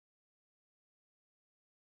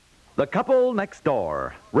The Couple Next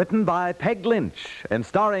Door, written by Peg Lynch and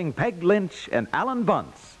starring Peg Lynch and Alan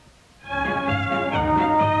Bunce.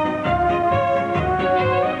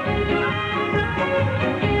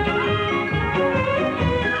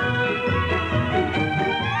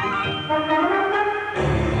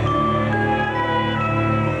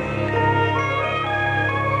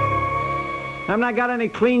 Haven't I got any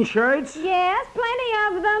clean shirts? Yes,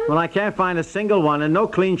 plenty of them. Well, I can't find a single one, and no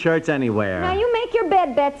clean shirts anywhere. Now, you make your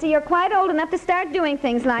bed, Betsy. You're quite old enough to start doing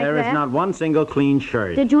things like that. There is not one single clean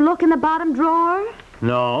shirt. Did you look in the bottom drawer?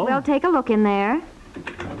 No. Well, take a look in there.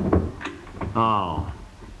 Oh,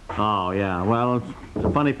 yeah. Well, it's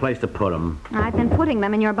a funny place to put them. I've been putting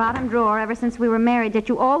them in your bottom drawer ever since we were married, yet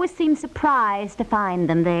you always seem surprised to find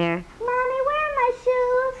them there. Mommy, where are my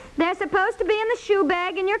shoes? They're supposed to be in the shoe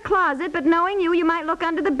bag in your closet, but knowing you, you might look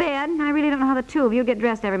under the bed. I really don't know how the two of you get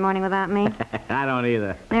dressed every morning without me. I don't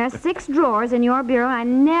either. There are 6 drawers in your bureau. I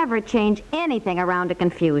never change anything around to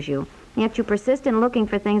confuse you. Yet you persist in looking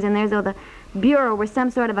for things in there as though the bureau were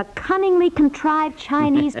some sort of a cunningly contrived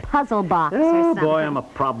Chinese puzzle box or Oh, something. boy, I'm a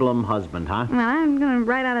problem husband, huh? Well, I'm going to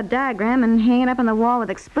write out a diagram and hang it up on the wall with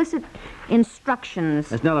explicit instructions.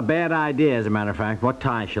 That's not a bad idea, as a matter of fact. What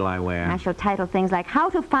tie shall I wear? I shall title things like How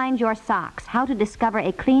to Find Your Socks, How to Discover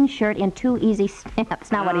a Clean Shirt in 2 Easy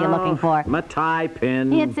Steps. Now, what are you looking for? My tie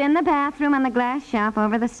pin. It's in the bathroom on the glass shelf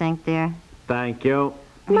over the sink, dear. Thank you.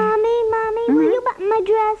 Mommy, will you button my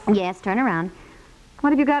dress? Yes, turn around.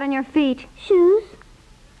 What have you got on your feet? Shoes?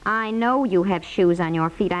 I know you have shoes on your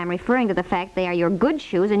feet. I am referring to the fact they are your good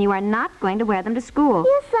shoes and you are not going to wear them to school.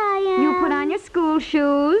 Yes, I am. You put on your school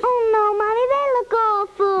shoes. Oh, no, Mommy, they look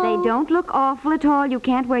awful. They don't look awful at all. You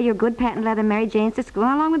can't wear your good patent leather Mary Janes to school.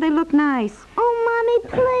 How long would they look nice? Oh, Mommy,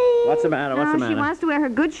 please. What's the matter? What's the matter? She wants to wear her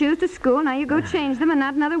good shoes to school. Now you go change them and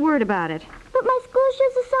not another word about it. But my school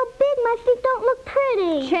shoes are so big, my feet don't look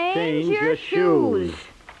pretty. Change your shoes.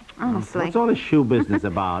 Honestly. What's all this shoe business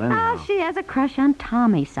about, anyhow? Oh, she has a crush on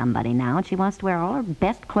Tommy somebody now, and she wants to wear all her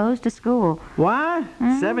best clothes to school. What?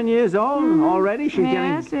 7 years old? Already? She's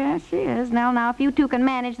Yes, she is. Now, if you two can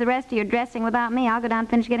manage the rest of your dressing without me, I'll go down and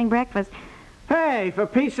finish getting breakfast. Hey, for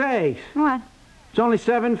Pete's sake. What? It's only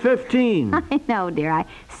 7:15. I know, dear. I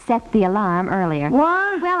set the alarm earlier.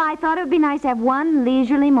 What? Well, I thought it would be nice to have one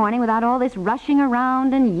leisurely morning without all this rushing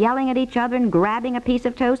around and yelling at each other and grabbing a piece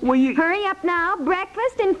of toast. Well, you... Hurry up now.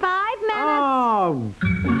 Breakfast in 5 minutes. Oh.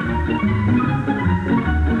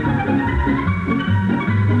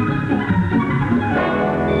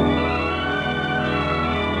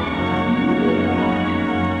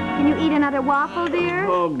 Can you eat another waffle, dear?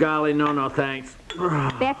 Oh, golly, no, thanks.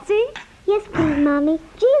 Betsy? Yes, please, Mommy.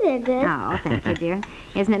 Gee, they're good. Oh, thank you, dear.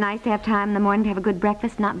 Isn't it nice to have time in the morning to have a good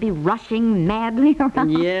breakfast, not be rushing madly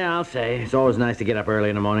around? Yeah, I'll say. It's always nice to get up early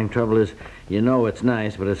in the morning. Trouble is, you know it's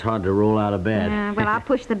nice, but it's hard to roll out of bed. Well, I'll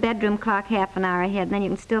push the bedroom clock half an hour ahead, and then you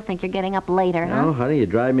can still think you're getting up later, huh? Oh, honey, you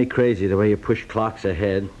drive me crazy the way you push clocks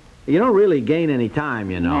ahead. You don't really gain any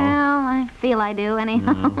time, you know. Well, I feel I do,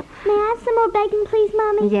 anyhow. May I have some more bacon, please,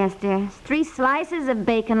 Mommy? Yes, dear. There's 3 slices of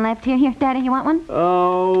bacon left here. Here, Daddy, you want one?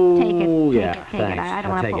 Oh, Take it. yeah, Take thanks. it. I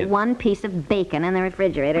don't I'll want to take put it. one piece of bacon in the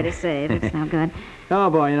refrigerator to save. It's no good.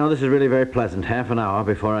 Oh, boy, you know, this is really very pleasant. Half an hour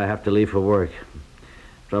before I have to leave for work.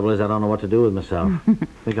 Trouble is, I don't know what to do with myself.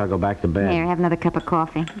 Think I'll go back to bed. Here, have another cup of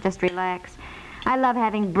coffee. Just relax. I love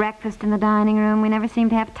having breakfast in the dining room. We never seem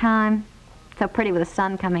to have time. So pretty with the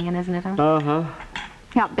sun coming in, isn't it? Huh? Uh-huh.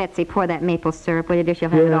 Help Betsy pour that maple syrup, will you, dear? She'll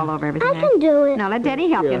have it all over everything. I can do it. No, let Daddy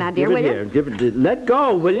help you now, dear, Give will it you? here. Give it. Let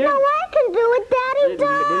go, will you? No, I can do it, Daddy. Will you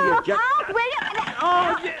Don't. just- Out, will you?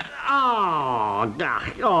 Oh, yeah.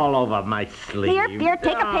 Oh, all over my sleeve. Here,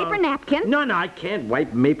 take a paper napkin. No, I can't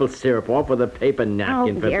wipe maple syrup off with a paper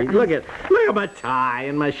napkin. Oh, dear. Pepsi. Look at my tie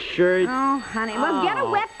and my shirt. Oh, honey. Well, get a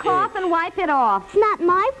wet cloth and wipe it off. It's not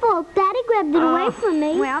my fault. Daddy grabbed it away from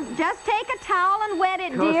me. Well, just take a towel and wet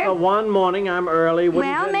it, Because dear. for one morning I'm early.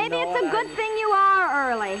 Well, maybe it's a good thing you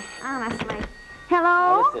are early. Honestly.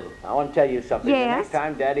 Hello? Listen, I want to tell you something. Yes? The next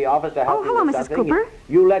time Daddy offers to help Oh, you hello, with Mrs. something, Cooper.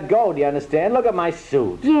 you let go, do you understand? Look at my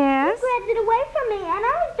suit. Yes? Grabbed it away from me, and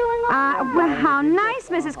I was doing all right. Well, how nice,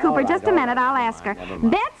 Mrs. Cooper. right, Just a all minute. right, I'll never ask her. mind, never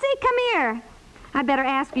mind. Betsy, come here. I'd better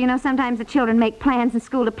ask you. You know, sometimes the children make plans in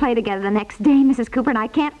school to play together the next day, Mrs. Cooper, and I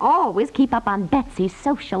can't always keep up on Betsy's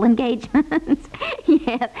social engagements.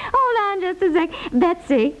 Yes. Hold on just a sec.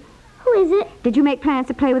 Betsy, Who is it? did you make plans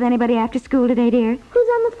to play with anybody after school today, dear? Who's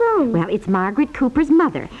on the phone? Well, it's Margaret Cooper's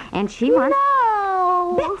mother, and she wants...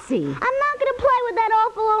 No! Betsy! I'm not going to play with that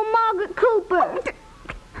awful old Margaret Cooper.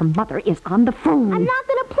 Her mother is on the phone. I'm not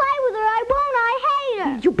going to play with her. I won't. I hate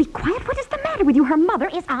her. You be quiet. What is the matter with you? Her mother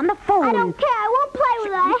is on the phone. I don't care. I won't play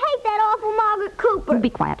with her. I hate that awful Margaret Cooper. You be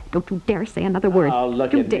quiet. Don't you dare say another word. Oh,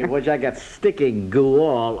 look Don't at me. Wish I got sticky goo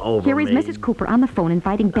all over Here me. is Mrs. Cooper on the phone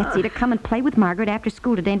inviting Betsy to come and play with Margaret after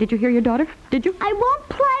school today. And did you hear your daughter? Did you? I won't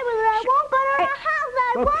play with her. I won't go to her house.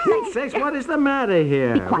 I For won't. Pete's sakes, what is the matter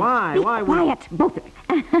here? Be quiet. Why? Be quiet, both of you.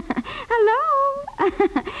 Hello,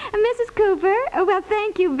 Mrs. Cooper. Oh, well,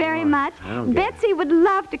 thank you very much. I don't get Betsy would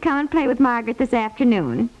love to come and play with Margaret this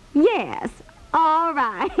afternoon. Yes. All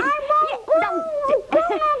right.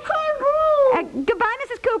 Goodbye,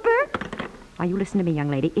 Mrs. Cooper. Now, you listen to me, young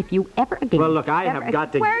lady. If you ever again... Well, look, I have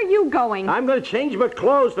got to... Where are you going? I'm going to change my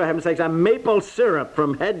clothes, for heaven's sakes. I'm maple syrup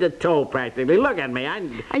from head to toe, practically. Look at me. Are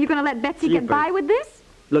you going to let Betsy get Jeepers. by with this?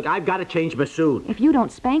 Look, I've got to change my suit. If you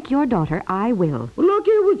don't spank your daughter, I will. Well, look,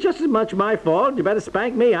 it was just as much my fault. You better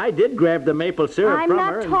spank me. I did grab the maple syrup I'm from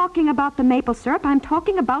not her. talking about the maple syrup. I'm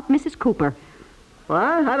talking about Mrs. Cooper. What?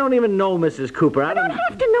 I don't even know Mrs. Cooper. You don't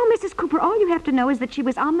have to know Mrs. Cooper. All you have to know is that she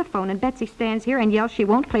was on the phone and Betsy stands here and yells she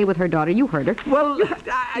won't play with her daughter. You heard her. Well, you just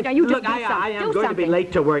I do am do going to be something.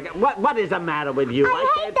 late to work. What is the matter with you?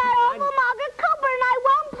 I hate that awful Margaret Cooper, and I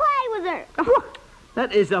won't play with her.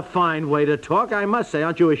 That is a fine way to talk, I must say.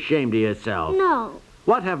 Aren't you ashamed of yourself? No,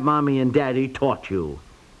 What have Mommy and Daddy taught you?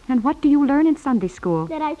 And what do you learn in Sunday school?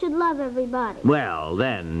 that I should love everybody. Well,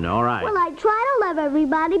 then, all right. Well, I try to love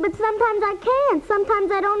everybody, but sometimes I can't.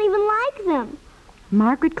 Sometimes I don't even like them.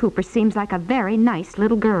 Margaret Cooper seems like a very nice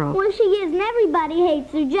little girl. Well, she is, and everybody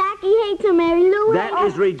hates her. Jackie hates her, Mary Lou hates That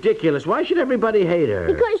is ridiculous. Why should everybody hate her?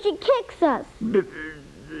 because she kicks us.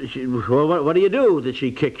 Well, what do you do that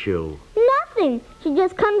she kicks you? Nothing. She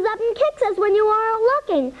just comes up and kicks us when you aren't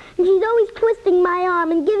looking. And she's always twisting my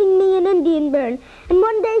arm and giving me an Indian burn. And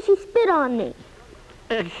one day she spit on me.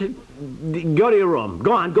 Go to your room.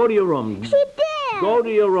 Go on, go to your room. She did. Go to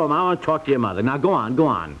your room. I want to talk to your mother. Now, go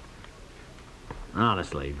on.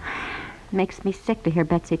 Honestly. Makes me sick to hear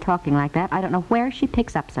Betsy talking like that. I don't know where she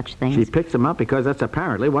picks up such things. She picks them up because that's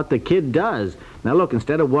apparently what the kid does. Now, look,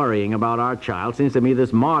 instead of worrying about our child, seems to me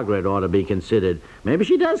this Margaret ought to be considered. Maybe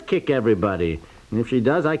she does kick everybody. And if she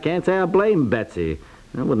does, I can't say I blame Betsy.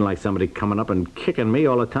 I wouldn't like somebody coming up and kicking me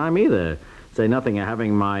all the time either. Say nothing of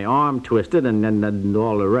having my arm twisted and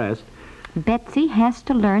all the rest. Betsy has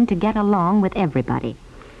to learn to get along with everybody.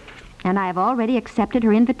 And I have already accepted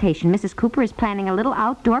her invitation. Mrs. Cooper is planning a little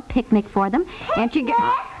outdoor picnic for them. And she...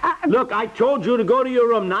 Look, I told you to go to your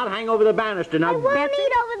room, not hang over the banister. Now, I won't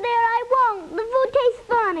eat over there. I won't. The food tastes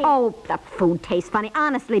funny. Oh, the food tastes funny.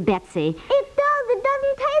 Honestly, Betsy. It does. It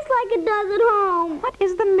doesn't taste like it does at home. What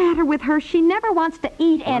is the matter with her? She never wants to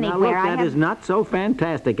eat anywhere. Now, look, that is not so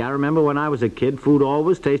fantastic. I remember when I was a kid, food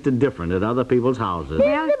always tasted different at other people's houses.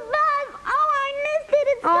 Well- The bus. Oh, I missed it.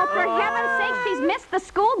 It's Oh, so for heaven's sake, she's missed the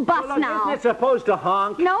school bus Look, now. isn't it supposed to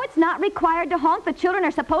honk? No, it's not required to honk. The children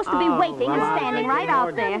are supposed to be waiting and well, standing right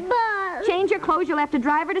out there. bus. Change your clothes. You'll have to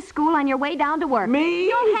drive her to school on your way down to work. Me?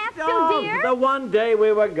 You'll have to, Oh, dear. The one day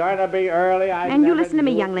we were going to be early, And you listen to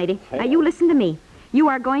me, young lady. Now, you listen to me. You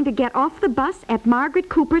are going to get off the bus at Margaret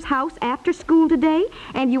Cooper's house after school today,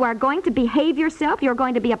 and you are going to behave yourself. You're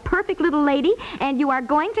going to be a perfect little lady, and you are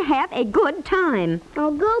going to have a good time.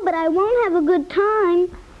 I'll go, but I won't have a good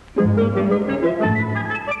time.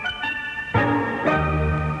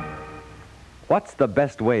 What's the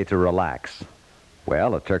best way to relax?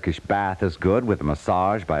 Well, a Turkish bath is good with a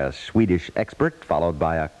massage by a Swedish expert, followed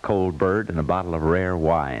by a cold bird and a bottle of rare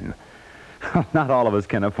wine. Not all of us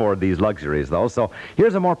can afford these luxuries, though, so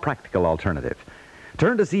here's a more practical alternative.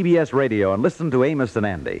 Turn to CBS Radio and listen to Amos and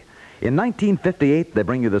Andy. In 1958, they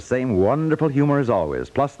bring you the same wonderful humor as always,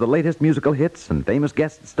 plus the latest musical hits and famous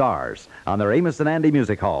guest stars on their Amos and Andy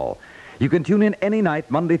Music Hall. You can tune in any night,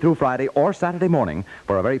 Monday through Friday or Saturday morning,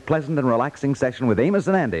 for a very pleasant and relaxing session with Amos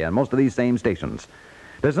and Andy on most of these same stations.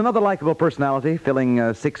 There's another likable personality filling a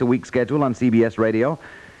 6-a-week schedule on CBS Radio.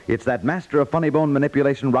 It's that master of funny bone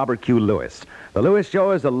manipulation, Robert Q. Lewis. The Lewis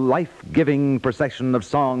Show is a life-giving procession of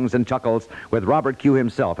songs and chuckles with Robert Q.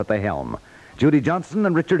 himself at the helm. Judy Johnson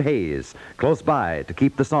and Richard Hayes close by to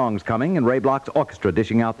keep the songs coming, and Ray Bloch's orchestra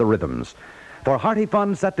dishing out the rhythms. For hearty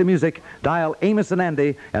fun set to music, dial Amos and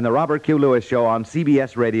Andy and the Robert Q. Lewis Show on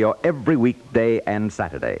CBS Radio every weekday and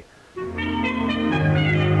Saturday.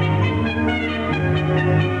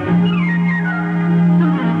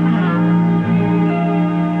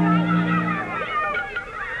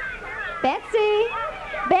 Betsy!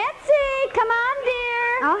 Betsy! Come on, dear!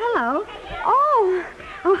 Oh, hello.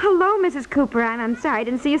 Oh, hello, Mrs. Cooper. I'm sorry I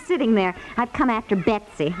didn't see you sitting there. I've come after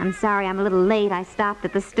Betsy. I'm sorry I'm a little late. I stopped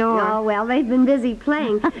at the store. Oh, well, they've been busy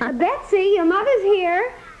playing. Betsy, your mother's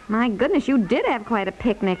here. My goodness, you did have quite a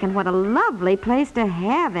picnic, and what a lovely place to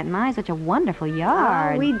have it. My, such a wonderful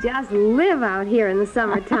yard. Oh, we just live out here in the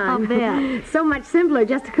summertime. I'll bet. So much simpler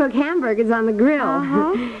just to cook hamburgers on the grill.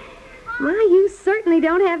 Uh-huh. My, you certainly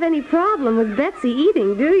don't have any problem with Betsy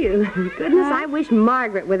eating, do you? Goodness, I wish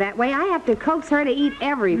Margaret were that way. I have to coax her to eat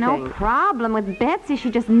everything. No problem with Betsy.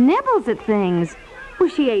 She just nibbles at things. Well,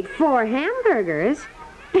 she ate 4 hamburgers.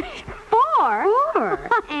 4? 4.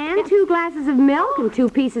 And 2 glasses of milk and 2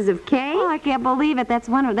 pieces of cake. Oh, I can't believe it. That's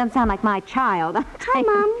one. Doesn't sound like my child. Hi,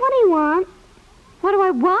 Mom. What do you want? What do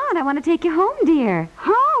I want? I want to take you home, dear.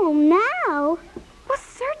 Home now? Well,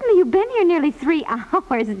 certainly. You've been here nearly 3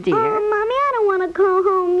 hours, dear. Oh, Mommy, I don't want to go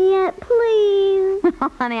home yet, please.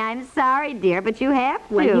 Oh, honey, I'm sorry, dear, but you have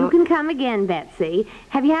to. Well, you can come again, Betsy.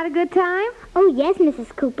 Have you had a good time? Oh, yes,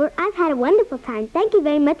 Mrs. Cooper. I've had a wonderful time. Thank you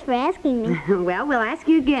very much for asking me. Well, we'll ask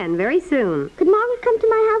you again very soon. Could Margaret come to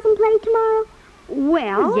my house and play tomorrow?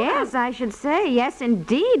 Well, Yes, I should say. Yes,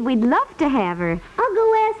 indeed. We'd love to have her. I'll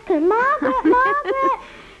go ask her. Margaret, Margaret.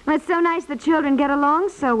 Well, it's so nice the children get along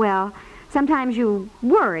so well. Sometimes you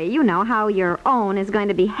worry, you know, how your own is going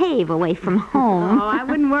to behave away from home. Oh, I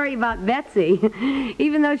wouldn't worry about Betsy,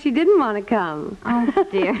 even though she didn't want to come. Oh,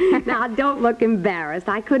 dear. Now, don't look embarrassed.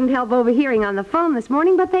 I couldn't help overhearing on the phone this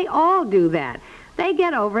morning, but they all do that. They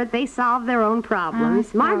get over it. They solve their own problems.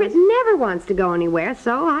 suppose. Margaret never wants to go anywhere,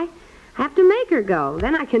 so I have to make her go.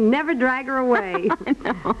 Then I can never drag her away.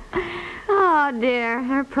 Oh, dear,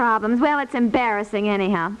 her problems. Well, it's embarrassing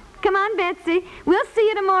anyhow. Come on, Betsy. We'll see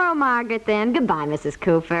you tomorrow, Margaret, then. Goodbye, Mrs.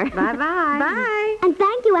 Cooper. Bye-bye. Bye. And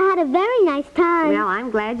thank you. I had a very nice time. Well,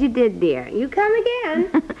 I'm glad you did, dear. You come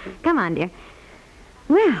again. Come on, dear.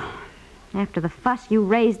 Well, after the fuss you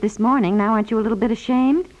raised this morning, now aren't you a little bit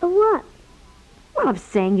ashamed? Of what? Well, of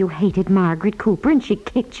saying you hated Margaret Cooper and she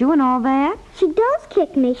kicked you and all that. She does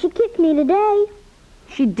kick me. She kicked me today.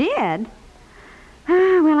 She did?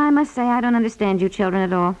 Well, I must say I don't understand you children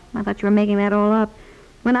at all. I thought you were making that all up.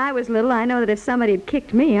 When I was little, I know that if somebody had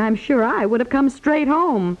kicked me, I'm sure I would have come straight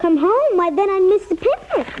home. Come home? Why, then I'd miss the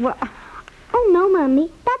picnic. Well, Oh, no, Mommy.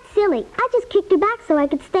 That's silly. I just kicked her back so I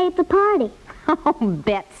could stay at the party. oh,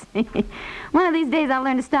 Betsy. One of these days I'll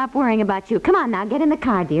learn to stop worrying about you. Come on now, get in the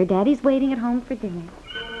car, dear. Daddy's waiting at home for dinner.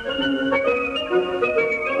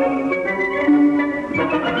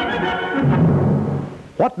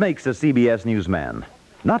 What makes a CBS newsman?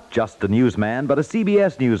 Not just a newsman, but a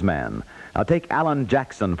CBS newsman. Now take Alan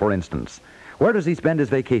Jackson, for instance. Where does he spend his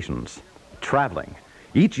vacations? Traveling.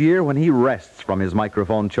 Each year when he rests from his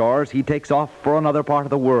microphone chores, he takes off for another part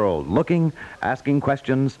of the world, looking, asking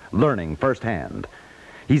questions, learning firsthand.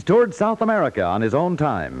 He's toured South America on his own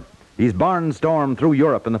time. He's barnstormed through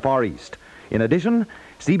Europe and the Far East. In addition,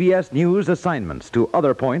 CBS News assignments to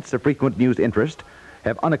other points of frequent news interest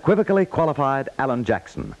have unequivocally qualified Alan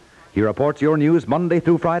Jackson. He reports your news Monday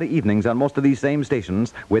through Friday evenings on most of these same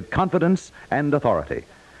stations with confidence and authority.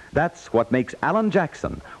 That's what makes Alan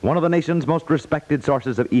Jackson one of the nation's most respected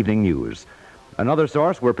sources of evening news. Another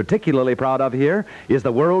source we're particularly proud of here is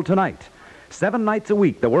The World Tonight. 7 nights a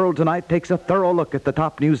week, The World Tonight takes a thorough look at the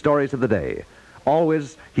top news stories of the day.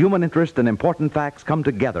 Always, human interest and important facts come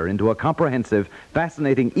together into a comprehensive,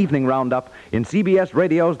 fascinating evening roundup in CBS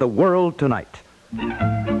Radio's The World Tonight.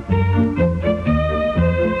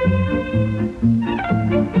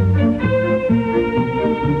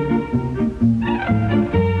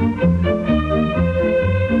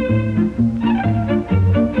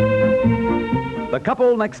 The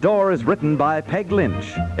Couple Next Door is written by Peg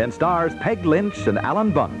Lynch and stars Peg Lynch and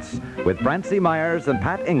Alan Bunce with Francie Myers and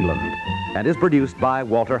Pat England and is produced by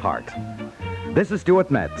Walter Hart. This is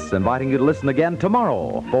Stuart Metz inviting you to listen again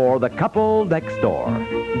tomorrow for The Couple Next Door.